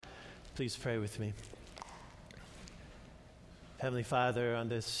Please pray with me. Heavenly Father, on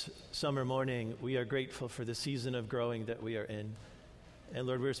this summer morning, we are grateful for the season of growing that we are in. And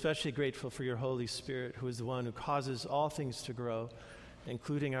Lord, we're especially grateful for your Holy Spirit, who is the one who causes all things to grow,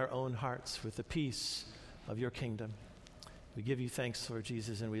 including our own hearts, with the peace of your kingdom. We give you thanks, Lord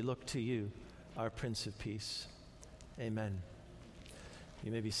Jesus, and we look to you, our Prince of Peace. Amen.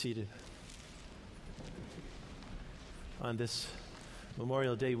 You may be seated. On this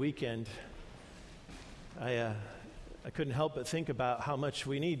Memorial Day weekend, I couldn't help but think about how much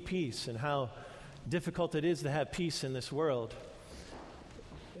we need peace and how difficult it is to have peace in this world.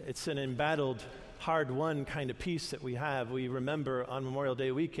 It's an embattled, hard-won kind of peace that we have. We remember on Memorial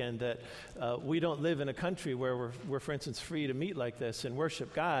Day weekend that we don't live in a country where we're, for instance, free to meet like this and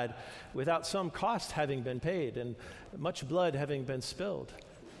worship God without some cost having been paid and much blood having been spilled.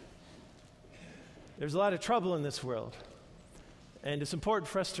 There's a lot of trouble in this world, and it's important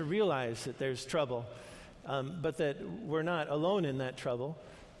for us to realize that there's trouble. But that we're not alone in that trouble,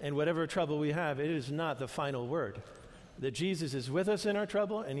 and whatever trouble we have, it is not the final word. That Jesus is with us in our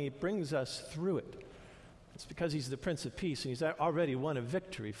trouble, and he brings us through it. It's because he's the Prince of Peace, and he's already won a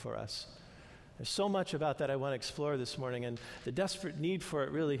victory for us. There's so much about that I want to explore this morning, and the desperate need for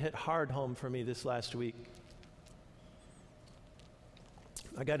it really hit hard home for me this last week.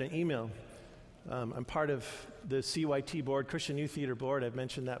 I got an email. I'm part of the CYT board, Christian Youth Theater board. I've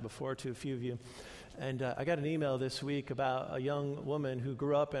mentioned that before to a few of you. And I got an email this week about a young woman who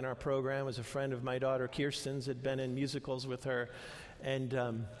grew up in our program, was a friend of my daughter Kirsten's, had been in musicals with her.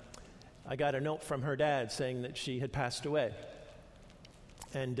 And I got a note from her dad saying that she had passed away.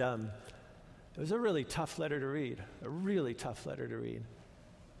 And it was a really tough letter to read,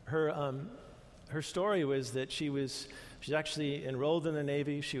 Her story was that she's actually enrolled in the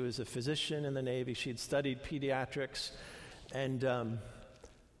Navy. She was a physician in the Navy. She'd studied pediatrics. And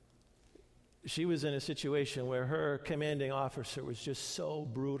she was in a situation where her commanding officer was just so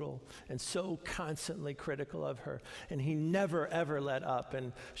brutal and so constantly critical of her. And he never, ever let up.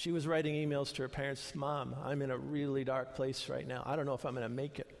 And she was writing emails to her parents, "Mom, I'm in a really dark place right now. I don't know if I'm going to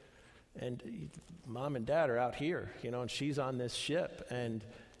make it. And Mom and Dad are out here, and she's on this ship. And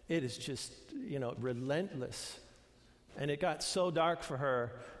it is just, relentless." And it got so dark for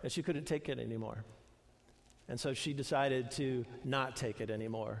her that she couldn't take it anymore. And so she decided to not take it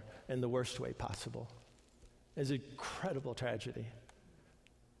anymore in the worst way possible. It's an incredible tragedy.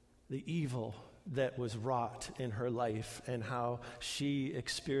 The evil that was wrought in her life and how she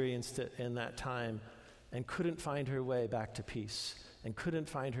experienced it in that time and couldn't find her way back to peace and couldn't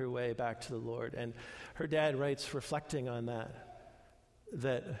find her way back to the Lord. And her dad writes, reflecting on that,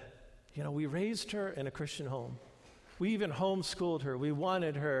 we raised her in a Christian home. We even homeschooled her. We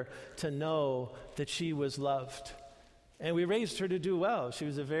wanted her to know that she was loved. And we raised her to do well. She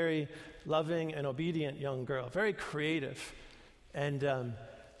was a very loving and obedient young girl, very creative. And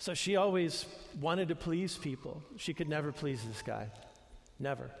so she always wanted to please people. She could never please this guy.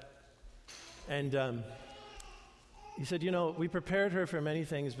 Never. And he said, we prepared her for many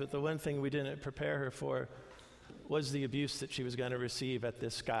things, but the one thing we didn't prepare her for was the abuse that she was going to receive at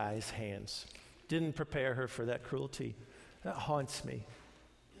this guy's hands. Didn't prepare her for that cruelty. That haunts me.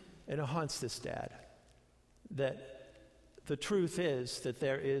 And it haunts this dad. That the truth is that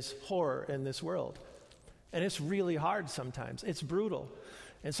there is horror in this world. And it's really hard sometimes. It's brutal.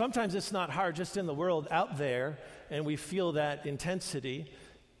 And sometimes it's not hard just in the world out there, and we feel that intensity,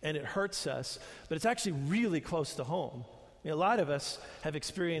 and it hurts us. But it's actually really close to home. A lot of us have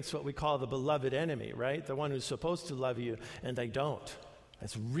experienced what we call the beloved enemy, right? The one who's supposed to love you, and they don't.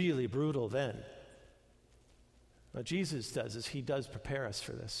 It's really brutal then. What Jesus does is he does prepare us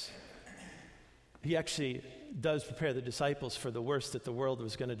for this. He actually does prepare the disciples for the worst that the world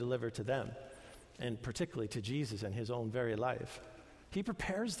was going to deliver to them, and particularly to Jesus and his own very life. He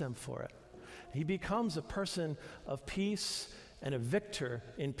prepares them for it. He becomes a person of peace and a victor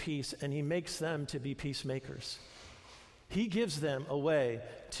in peace, and he makes them to be peacemakers. He gives them a way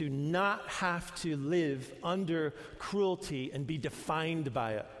to not have to live under cruelty and be defined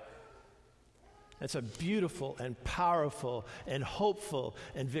by it. It's a beautiful and powerful and hopeful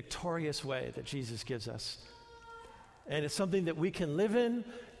and victorious way that Jesus gives us. And it's something that we can live in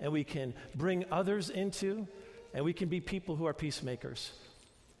and we can bring others into, and we can be people who are peacemakers.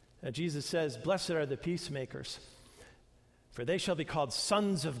 And Jesus says, "Blessed are the peacemakers, for they shall be called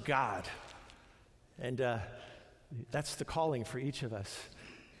sons of God." And that's the calling for each of us.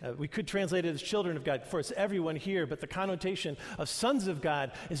 We could translate it as children of God, for it's everyone here, but the connotation of sons of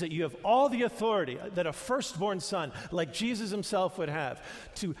God is that you have all the authority that a firstborn son, like Jesus himself would have,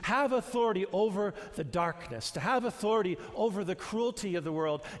 to have authority over the darkness, to have authority over the cruelty of the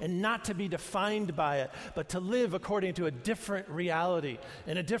world, and not to be defined by it, but to live according to a different reality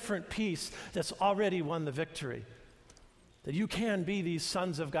and a different peace that's already won the victory. That you can be these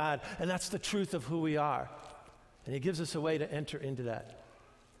sons of God, and that's the truth of who we are. And he gives us a way to enter into that.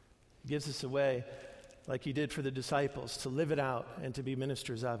 He gives us a way, like he did for the disciples, to live it out and to be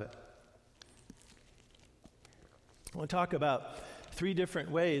ministers of it. I want to talk about 3 different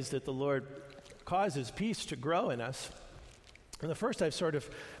ways that the Lord causes peace to grow in us. And the first I've sort of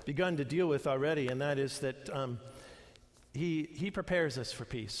begun to deal with already, and that is that he prepares us for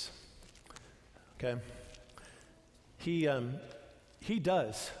peace. Okay? He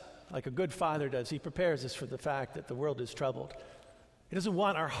does, like a good father does. He prepares us for the fact that the world is troubled. He doesn't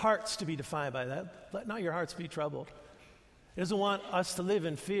want our hearts to be defined by that. Let not your hearts be troubled. He doesn't want us to live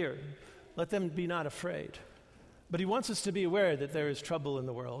in fear. Let them be not afraid. But he wants us to be aware that there is trouble in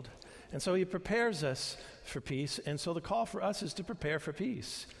the world. And so he prepares us for peace. And so the call for us is to prepare for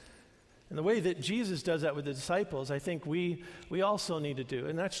peace. And the way that Jesus does that with the disciples, I think we also need to do.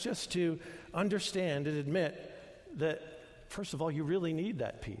 And that's just to understand and admit that, first of all, you really need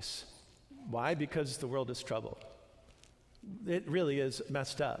that peace. Why? Because the world is troubled. It really is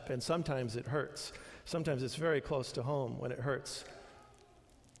messed up, and sometimes it hurts. Sometimes it's very close to home when it hurts.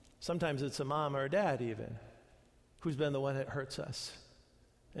 Sometimes it's a mom or a dad even who's been the one that hurts us.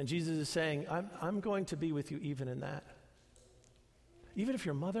 And Jesus is saying, I'm going to be with you even in that. Even if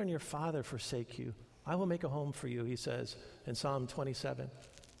your mother and your father forsake you, I will make a home for you, he says in Psalm 27.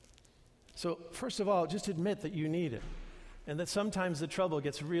 So first of all, just admit that you need it, and that sometimes the trouble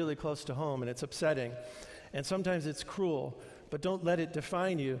gets really close to home and it's upsetting. And sometimes it's cruel, but don't let it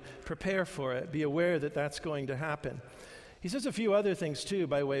define you. Prepare for it. Be aware that that's going to happen. He says a few other things, too,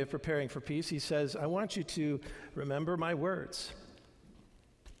 by way of preparing for peace. He says, I want you to remember my words.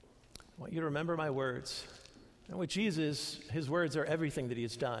 I want you to remember my words. And with Jesus, his words are everything that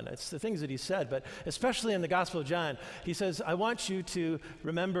he's done. It's the things that he said, but especially in the Gospel of John, he says, I want you to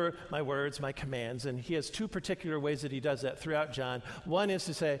remember my words, my commands. And he has 2 particular ways that he does that throughout John. One is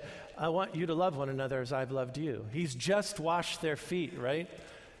to say, I want you to love one another as I've loved you. He's just washed their feet, right?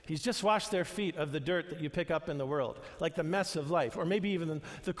 He's just washed their feet of the dirt that you pick up in the world, like the mess of life, or maybe even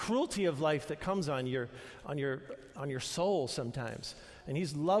the cruelty of life that comes on your soul sometimes. And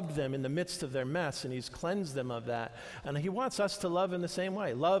he's loved them in the midst of their mess, and he's cleansed them of that. And he wants us to love in the same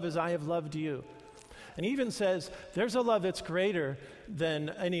way. Love as I have loved you. And he even says, there's a love that's greater than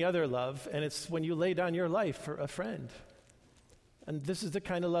any other love, and it's when you lay down your life for a friend. And this is the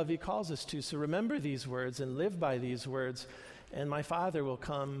kind of love he calls us to. So remember these words and live by these words, and my Father will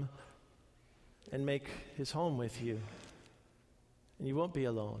come and make his home with you. And you won't be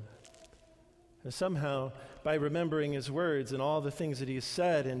alone. And somehow, by remembering his words and all the things that he's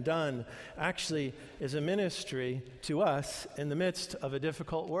said and done, actually is a ministry to us in the midst of a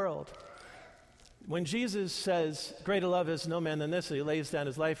difficult world. When Jesus says, greater love is no man than this, that he lays down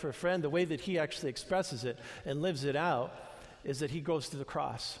his life for a friend, the way that he actually expresses it and lives it out is that he goes to the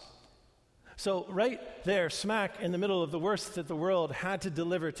cross. So right there, smack in the middle of the worst that the world had to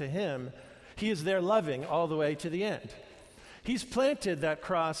deliver to him, he is there loving all the way to the end. He's planted that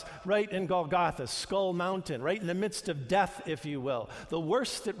cross right in Golgotha, Skull Mountain, right in the midst of death, if you will, the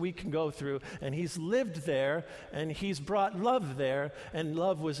worst that we can go through. And he's lived there, and he's brought love there, and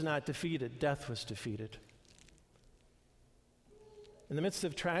love was not defeated. Death was defeated. In the midst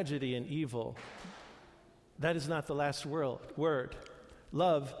of tragedy and evil, that is not the last word.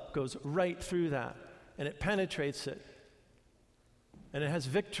 Love goes right through that, and it penetrates it, and it has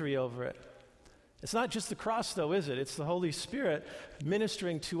victory over it. It's not just the cross, though, is it? It's the Holy Spirit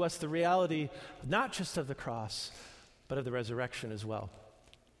ministering to us the reality not just of the cross, but of the resurrection as well.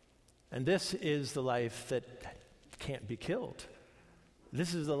 And this is the life that can't be killed.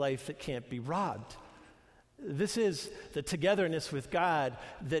 This is the life that can't be robbed. This is the togetherness with God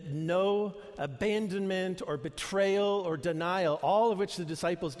that no abandonment or betrayal or denial, all of which the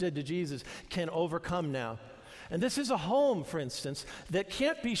disciples did to Jesus, can overcome now. And this is a home, for instance, that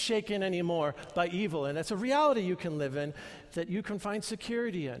can't be shaken anymore by evil. And it's a reality you can live in, that you can find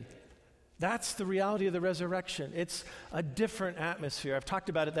security in. That's the reality of the resurrection. It's a different atmosphere. I've talked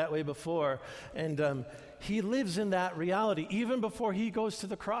about it that way before. And he lives in that reality even before he goes to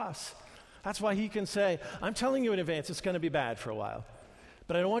the cross. That's why he can say, I'm telling you in advance it's going to be bad for a while.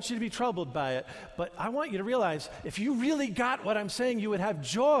 But I don't want you to be troubled by it. But I want you to realize if you really got what I'm saying, you would have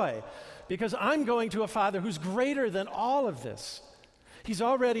joy. Because I'm going to a Father who's greater than all of this. He's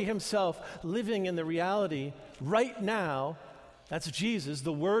already himself living in the reality right now. That's Jesus,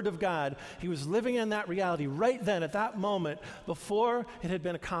 the Word of God. He was living in that reality right then, at that moment, before it had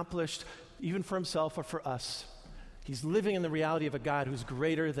been accomplished, even for himself or for us. He's living in the reality of a God who's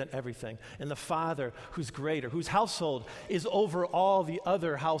greater than everything, and the Father who's greater, whose household is over all the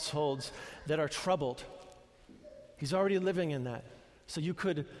other households that are troubled. He's already living in that. So you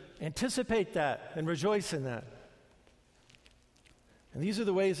could anticipate that and rejoice in that. And these are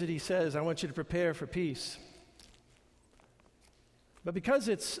the ways that he says, I want you to prepare for peace. But because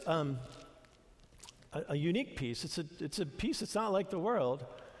it's a unique peace, it's a peace that's not like the world,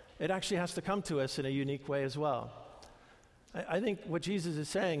 it actually has to come to us in a unique way as well. I think what Jesus is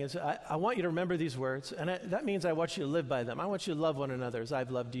saying is, I want you to remember these words, and that means I want you to live by them. I want you to love one another as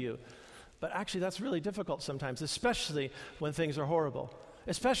I've loved you. But actually, that's really difficult sometimes, especially when things are horrible,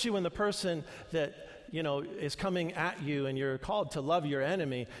 especially when the person that is coming at you and you're called to love your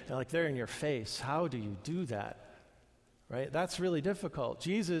enemy, and like they're in your face. How do you do that? Right? That's really difficult.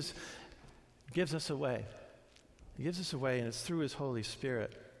 Jesus gives us a way. He gives us a way, and it's through his Holy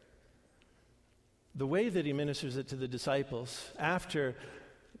Spirit. The way that he ministers it to the disciples after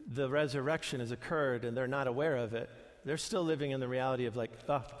the resurrection has occurred and they're not aware of it, they're still living in the reality of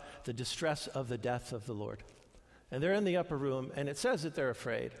the distress of the death of the Lord. And they're in the upper room, and it says that they're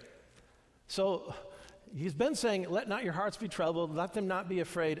afraid. So he's been saying, let not your hearts be troubled, let them not be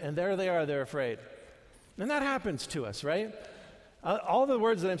afraid, and there they are, they're afraid. And that happens to us, right? All the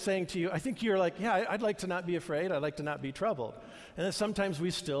words that I'm saying to you, I think you're like, yeah, I'd like to not be afraid, I'd like to not be troubled. And then sometimes we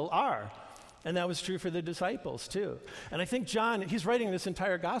still are. And that was true for the disciples too. And I think John, he's writing this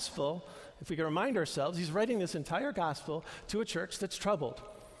entire gospel, if we can remind ourselves, he's writing this entire gospel to a church that's troubled.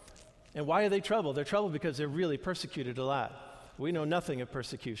 And why are they troubled? They're troubled because they're really persecuted a lot. We know nothing of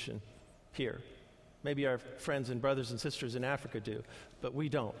persecution here. Maybe our friends and brothers and sisters in Africa do, but we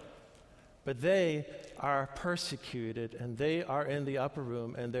don't. But they are persecuted, and they are in the upper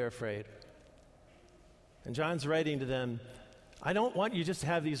room, and they're afraid. And John's writing to them, I don't want you just to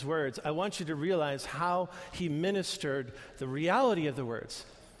have these words. I want you to realize how he ministered the reality of the words.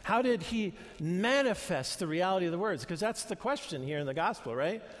 How did he manifest the reality of the words? Because that's the question here in the gospel,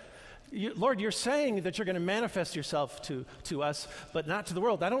 right? Lord, you're saying that you're going to manifest yourself to us, but not to the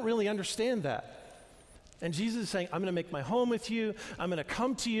world. I don't really understand that. And Jesus is saying, I'm going to make my home with you. I'm going to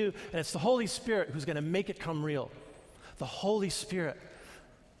come to you. And it's the Holy Spirit who's going to make it come real. The Holy Spirit.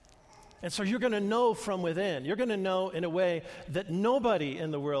 And so you're going to know from within. You're going to know in a way that nobody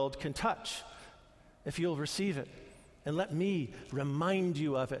in the world can touch if you'll receive it. And let me remind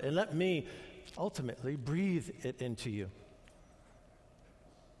you of it. And let me ultimately breathe it into you.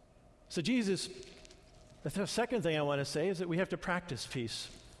 So Jesus, the second thing I want to say is that we have to practice peace.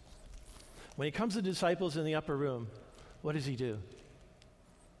 When he comes to the disciples in the upper room, what does he do?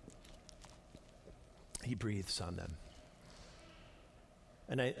 He breathes on them.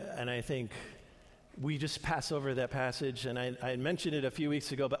 And I think we just pass over that passage, and I mentioned it a few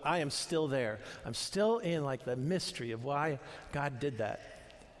weeks ago, but I am still there. I'm still in the mystery of why God did that.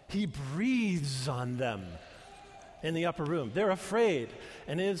 He breathes on them in the upper room. They're afraid.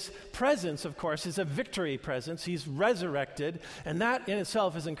 And his presence, of course, is a victory presence. He's resurrected, and that in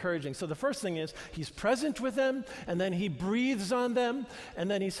itself is encouraging. So the first thing is he's present with them, and then he breathes on them, and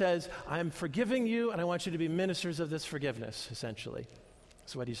then he says, I'm forgiving you, and I want you to be ministers of this forgiveness, essentially.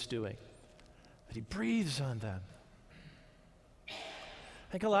 That's what he's doing. But he breathes on them.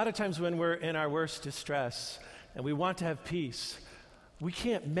 I think a lot of times when we're in our worst distress and we want to have peace, we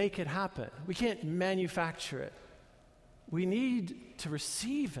can't make it happen. We can't manufacture it. We need to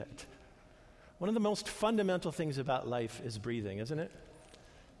receive it. One of the most fundamental things about life is breathing, isn't it?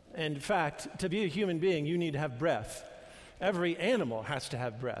 And in fact, to be a human being, you need to have breath. Every animal has to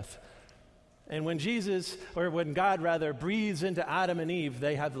have breath. And when God breathes into Adam and Eve,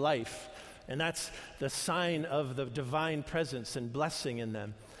 they have life. And that's the sign of the divine presence and blessing in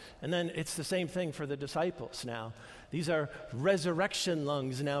them. And then it's the same thing for the disciples now. These are resurrection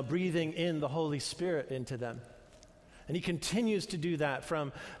lungs now breathing in the Holy Spirit into them. And he continues to do that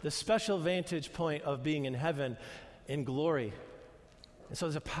from the special vantage point of being in heaven in glory. And so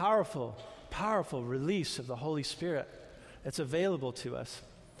there's a powerful, powerful release of the Holy Spirit that's available to us.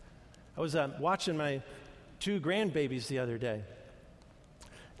 I was watching my 2 grandbabies the other day,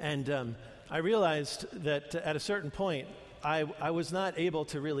 and I realized that at a certain point, I was not able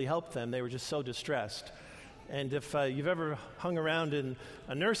to really help them. They were just so distressed. And if you've ever hung around in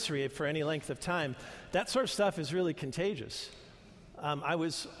a nursery for any length of time, that sort of stuff is really contagious. I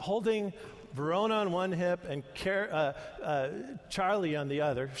was holding Verona on one hip and Charlie on the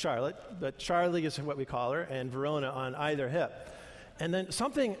other, Charlotte, but Charlie is what we call her, and Verona on either hip. And then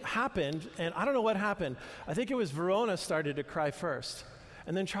something happened, and I don't know what happened. I think it was Verona started to cry first.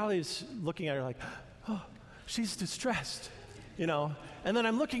 And then Charlie's looking at her like, oh, she's distressed, you know. And then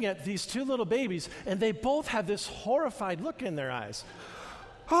I'm looking at these two little babies, and they both have this horrified look in their eyes.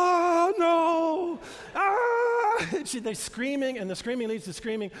 Oh, no! Ah! They're screaming, and the screaming leads to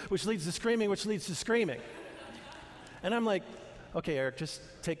screaming, which leads to screaming, which leads to screaming. And I'm like, okay, Eric, just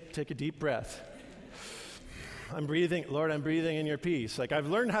take a deep breath. I'm breathing, Lord, I'm breathing in your peace. Like, I've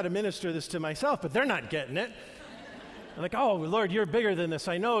learned how to minister this to myself, but they're not getting it. I'm like, oh, Lord, you're bigger than this.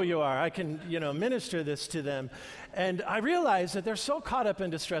 I know you are. I can, minister this to them. And I realized that they're so caught up in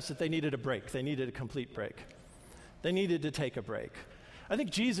distress that they needed a break. They needed a complete break. They needed to take a break. I think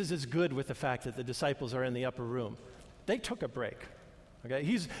Jesus is good with the fact that the disciples are in the upper room. They took a break. Okay?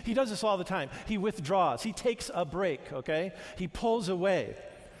 He does this all the time. He withdraws. He takes a break, okay? He pulls away.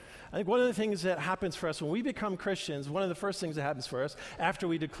 I think one of the things that happens for us when we become Christians, one of the first things that happens for us after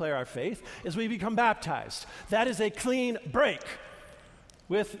we declare our faith is we become baptized. That is a clean break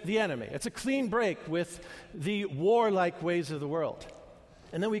with the enemy. It's a clean break with the warlike ways of the world.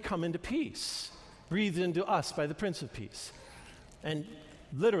 And then we come into peace, breathed into us by the Prince of Peace. And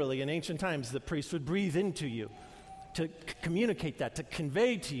literally in ancient times, the priest would breathe into you to communicate that, to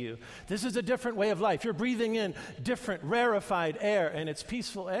convey to you, this is a different way of life. You're breathing in different rarefied air, and it's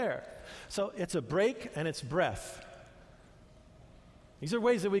peaceful air. So it's a break and it's breath. These are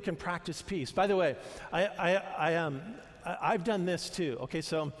ways that we can practice peace. By the way, I've done this too. Okay,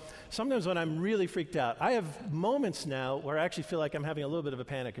 so sometimes when I'm really freaked out, I have moments now where I actually feel like I'm having a little bit of a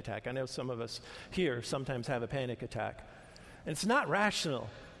panic attack. I know some of us here sometimes have a panic attack. And it's not rational.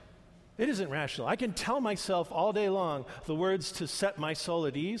 It isn't rational. I can tell myself all day long the words to set my soul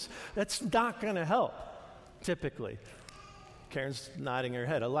at ease. That's not going to help, typically. Karen's nodding her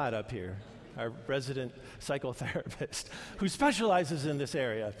head a lot up here, our resident psychotherapist who specializes in this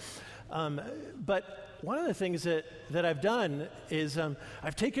area. But one of the things that I've done is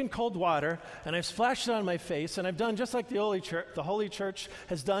I've taken cold water and I've splashed it on my face, and I've done just like the Holy Church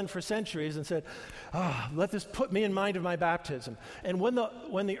has done for centuries and said, let this put me in mind of my baptism. And when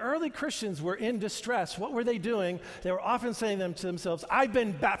the early Christians were in distress, what were they doing? They were often saying to themselves, I've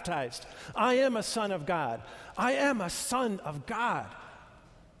been baptized. I am a son of God. I am a son of God.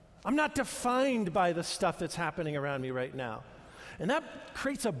 I'm not defined by the stuff that's happening around me right now. And that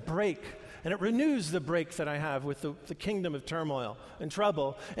creates a break. And it renews the break that I have with the kingdom of turmoil and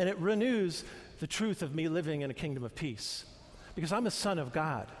trouble, and it renews the truth of me living in a kingdom of peace. Because I'm a son of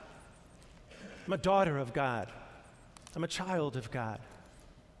God. I'm a daughter of God. I'm a child of God.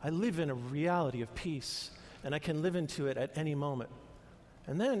 I live in a reality of peace, and I can live into it at any moment.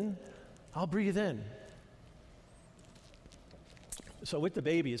 And then I'll breathe in. So with the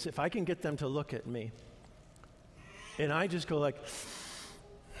babies, if I can get them to look at me, and I just go like,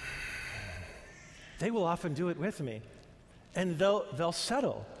 they will often do it with me, and they'll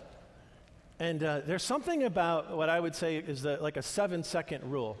settle. And there's something about what I would say is like a 7-second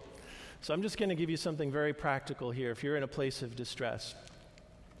rule. So I'm just going to give you something very practical here. If you're in a place of distress,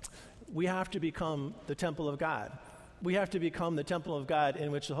 we have to become the temple of God. We have to become the temple of God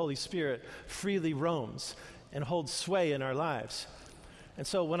in which the Holy Spirit freely roams and holds sway in our lives. And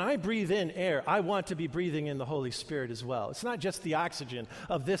so when I breathe in air, I want to be breathing in the Holy Spirit as well. It's not just the oxygen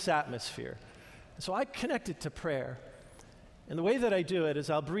of this atmosphere. So I connect it to prayer. And the way that I do it is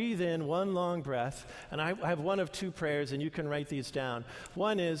I'll breathe in one long breath, and I have one of two prayers, and you can write these down.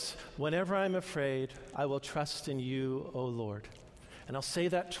 One is, whenever I'm afraid, I will trust in you, O Lord. And I'll say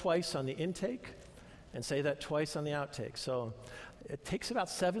that twice on the intake and say that twice on the outtake. So it takes about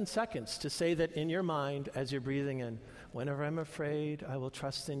 7 seconds to say that in your mind as you're breathing in. Whenever I'm afraid, I will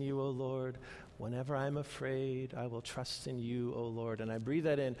trust in you, O Lord. Whenever I'm afraid, I will trust in you, O Lord. And I breathe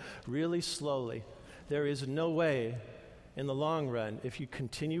that in really slowly. There is no way in the long run, if you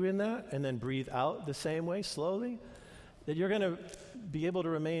continue in that and then breathe out the same way slowly, that you're going to be able to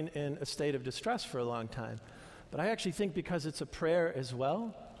remain in a state of distress for a long time. But I actually think because it's a prayer as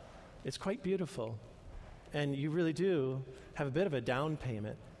well, it's quite beautiful. And you really do have a bit of a down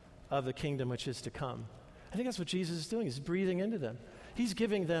payment of the kingdom which is to come. I think that's what Jesus is doing. He's breathing into them. He's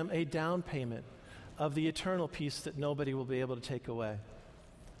giving them a down payment of the eternal peace that nobody will be able to take away.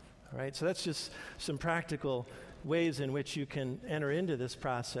 All right, so that's just some practical ways in which you can enter into this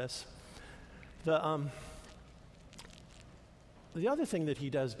process. The other thing that he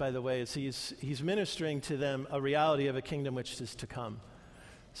does, by the way, is he's ministering to them a reality of a kingdom which is to come.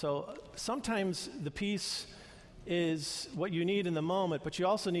 So sometimes the peace is what you need in the moment, but you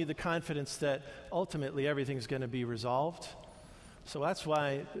also need the confidence that ultimately everything's going to be resolved. So that's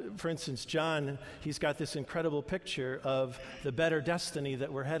why, for instance, John, he's got this incredible picture of the better destiny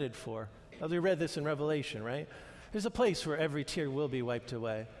that we're headed for. We read this in Revelation, right? There's a place where every tear will be wiped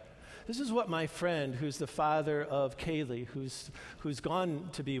away. This is what my friend, who's the father of Kaylee, who's gone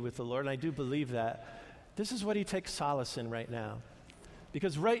to be with the Lord, and I do believe that, this is what he takes solace in right now.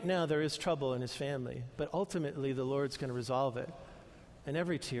 Because right now there is trouble in his family, but ultimately the Lord's going to resolve it, and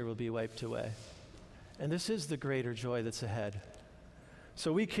every tear will be wiped away. And this is the greater joy that's ahead.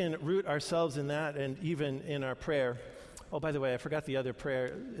 So we can root ourselves in that, and even in our prayer. Oh, by the way, I forgot the other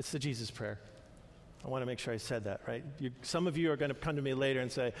prayer. It's the Jesus prayer. I want to make sure I said that, right? Some of you are going to come to me later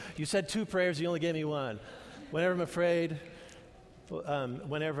and say, you said 2 prayers, you only gave me 1. Whenever I'm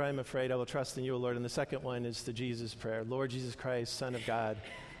afraid, I will trust in you, O Lord. And the second one is the Jesus prayer. Lord Jesus Christ, Son of God,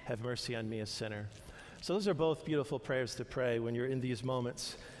 have mercy on me, a sinner. So those are both beautiful prayers to pray when you're in these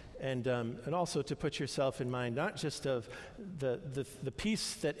moments. And also to put yourself in mind, not just of the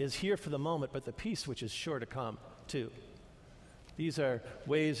peace that is here for the moment, but the peace which is sure to come, too. These are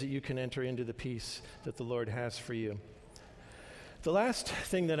ways that you can enter into the peace that the Lord has for you. The last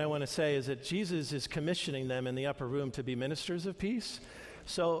thing that I want to say is that Jesus is commissioning them in the upper room to be ministers of peace.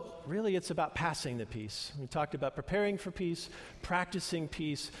 So really it's about passing the peace. We talked about preparing for peace, practicing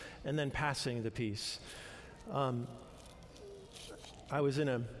peace, and then passing the peace. I was in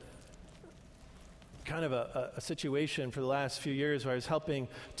a kind of a situation for the last few years where I was helping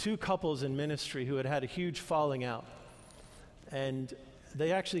 2 couples in ministry who had had a huge falling out. And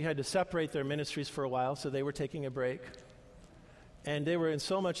they actually had to separate their ministries for a while, so they were taking a break. And they were in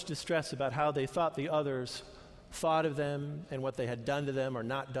so much distress about how they thought the others thought of them and what they had done to them or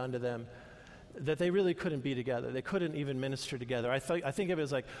not done to them, that they really couldn't be together. They couldn't even minister together. I think of it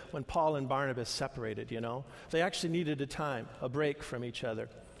as like when Paul and Barnabas separated, you know? They actually needed a time, a break from each other.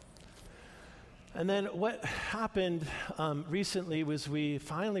 And then what happened recently was we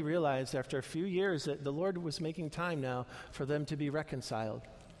finally realized after a few years that the Lord was making time now for them to be reconciled.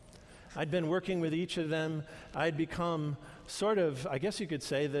 I'd been working with each of them. I'd become sort of, I guess you could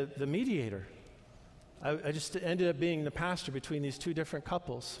say, the mediator. I just ended up being the pastor between these 2 different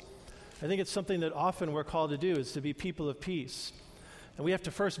couples. I think it's something that often we're called to do, is to be people of peace. And we have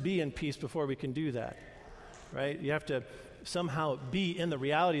to first be in peace before we can do that, right? You have to somehow be in the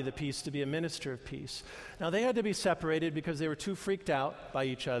reality of the peace to be a minister of peace. Now, they had to be separated because they were too freaked out by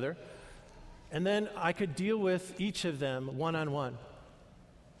each other. And then I could deal with each of them one-on-one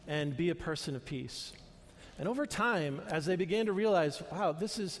and be a person of peace. And over time, as they began to realize, wow,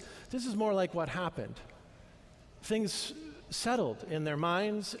 this is more like what happened, things settled in their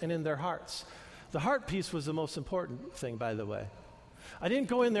minds and in their hearts. The heart piece was the most important thing, by the way. I didn't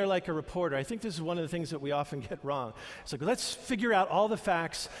go in there like a reporter. I think this is one of the things that we often get wrong. It's like, let's figure out all the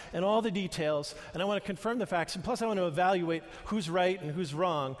facts and all the details, and I want to confirm the facts, and plus I want to evaluate who's right and who's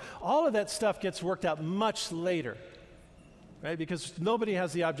wrong. All of that stuff gets worked out much later, right? Because nobody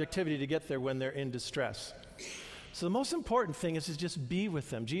has the objectivity to get there when they're in distress. So the most important thing is to just be with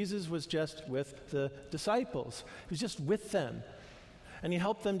them. Jesus was just with the disciples. He was just with them. And he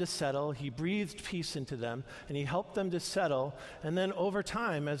helped them to settle. He breathed peace into them, and he helped them to settle. And then over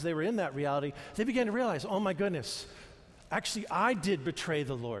time, as they were in that reality, they began to realize, oh my goodness, actually I did betray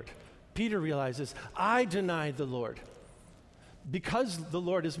the Lord. Peter realizes, I denied the Lord. Because the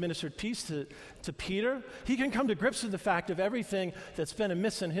Lord has ministered peace to Peter, he can come to grips with the fact of everything that's been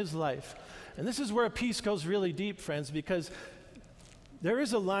amiss in his life. And this is where peace goes really deep, friends, because there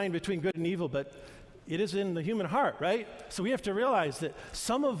is a line between good and evil, but it is in the human heart, right? So we have to realize that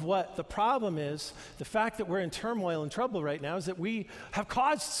some of what the problem is, the fact that we're in turmoil and trouble right now, is that we have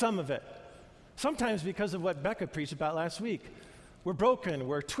caused some of it. Sometimes because of what Becca preached about last week. We're broken,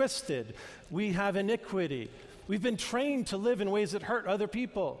 we're twisted, we have iniquity. We've been trained to live in ways that hurt other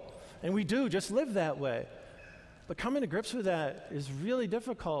people, and we do just live that way. But coming to grips with that is really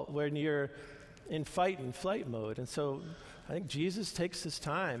difficult when you're in fight and flight mode. And so I think Jesus takes his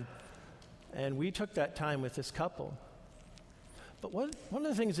time, and we took that time with this couple. But one of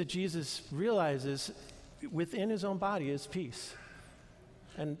the things that Jesus realizes within his own body is peace.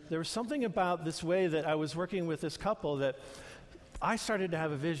 And there was something about this way that I was working with this couple that I started to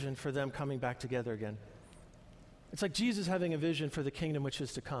have a vision for them coming back together again. It's like Jesus having a vision for the kingdom which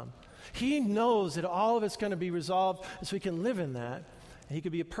is to come. He knows that all of it's going to be resolved, and so he can live in that, and he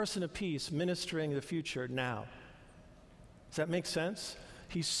could be a person of peace ministering the future now. Does that make sense?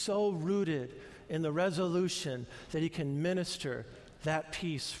 He's so rooted in the resolution that he can minister that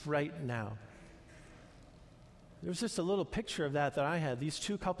peace right now. There was just a little picture of that I had. These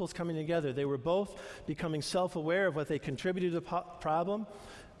 2 couples coming together. They were both becoming self-aware of what they contributed to the problem.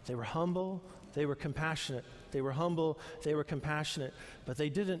 They were humble. They were compassionate. They were humble. They were compassionate. But they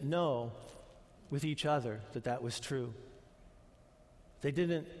didn't know with each other that that was true. They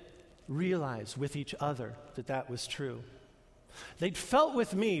didn't realize with each other that that was true. They'd felt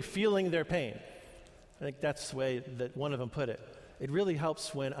with me feeling their pain. I think that's the way that one of them put it. It really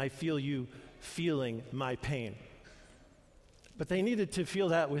helps when I feel you feeling my pain. But they needed to feel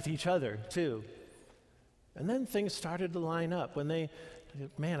that with each other too. And then things started to line up when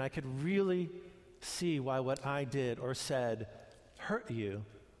I could really see why what I did or said hurt you.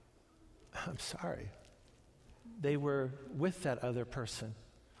 I'm sorry. They were with that other person.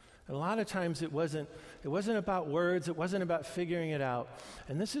 And a lot of times it wasn't about words, it wasn't about figuring it out.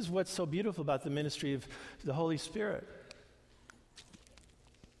 And this is what's so beautiful about the ministry of the Holy Spirit,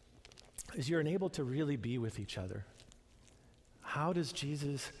 is you're enabled to really be with each other. How does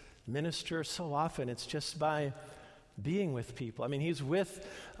Jesus minister? So often it's just by being with people. I mean, he's with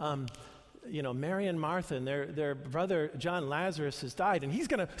Mary and Martha, and their brother John Lazarus has died, and he's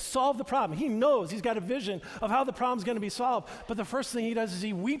going to solve the problem. He knows, he's got a vision of how the problem's going to be solved, but the first thing he does is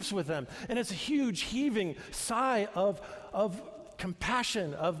he weeps with them, and it's a huge heaving sigh of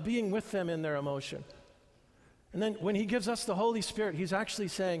compassion, of being with them in their emotion. And then when he gives us the Holy Spirit, he's actually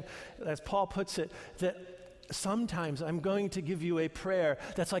saying, as Paul puts it, that sometimes I'm going to give you a prayer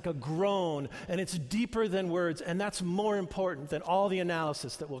that's like a groan, and it's deeper than words, and that's more important than all the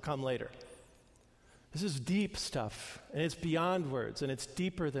analysis that will come later. This is deep stuff, and it's beyond words, and it's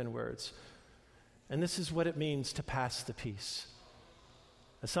deeper than words. And this is what it means to pass the peace.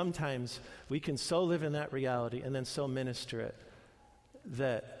 Sometimes we can so live in that reality and then so minister it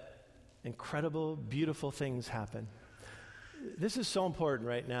that incredible, beautiful things happen. This is so important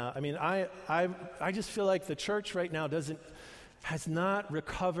right now. I mean, I just feel like the church right now has not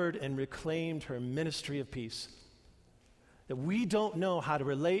recovered and reclaimed her ministry of peace. That we don't know how to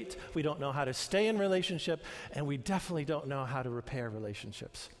relate, we don't know how to stay in relationship, and we definitely don't know how to repair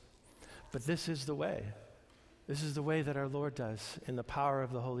relationships. But this is the way. This is the way that our Lord does in the power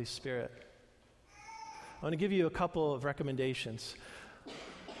of the Holy Spirit. I want to give you a couple of recommendations.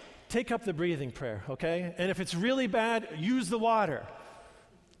 Take up the breathing prayer, okay? And if it's really bad, use the water.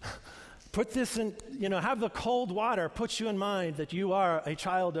 Put this in, have the cold water put you in mind that you are a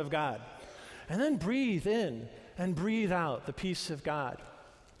child of God. And then breathe in and breathe out the peace of God.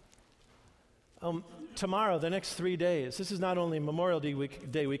 Tomorrow, the next 3 days, this is not only Memorial Day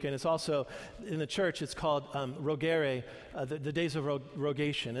weekend, it's also in the church, it's called Rogere, the days of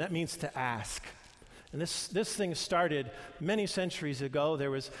rogation, and that means to ask. And this thing started many centuries ago.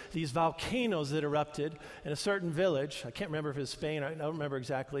 There was these volcanoes that erupted in a certain village. I can't remember if it was Spain, I don't remember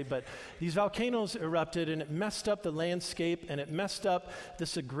exactly, but these volcanoes erupted and it messed up the landscape and it messed up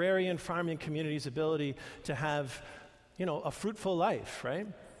this agrarian farming community's ability to have, a fruitful life, right?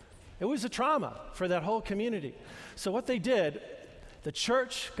 It was a trauma for that whole community. So what they did, the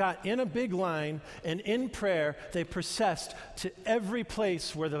church got in a big line, and in prayer, they processed to every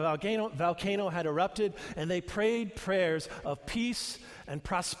place where the volcano had erupted, and they prayed prayers of peace and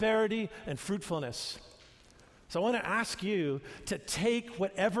prosperity and fruitfulness. So I want to ask you to take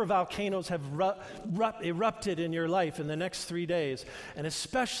whatever volcanoes have erupted in your life in the next 3 days, and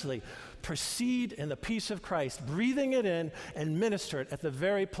especially proceed in the peace of Christ, breathing it in and minister it at the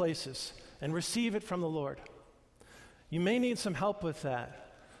very places, and receive it from the Lord. You may need some help with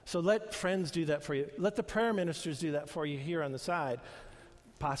that. So let friends do that for you. Let the prayer ministers do that for you here on the side,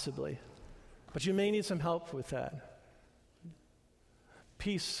 possibly. But you may need some help with that.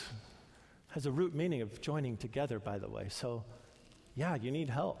 Peace has a root meaning of joining together, by the way. So, yeah, you need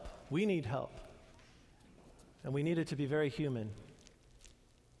help. We need help. And we need it to be very human.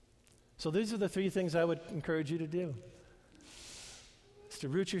 So these are the 3 things I would encourage you to do. It's to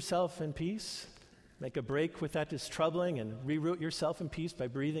root yourself in peace. Make a break with that that's troubling and reroot yourself in peace by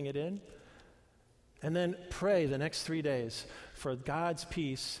breathing it in. And then pray the next 3 days for God's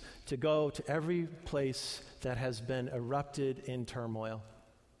peace to go to every place that has been erupted in turmoil.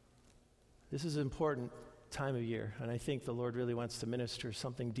 This is an important time of year, and I think the Lord really wants to minister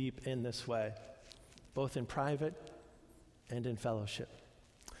something deep in this way, both in private and in fellowship.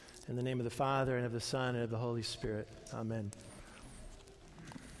 In the name of the Father, and of the Son, and of the Holy Spirit. Amen.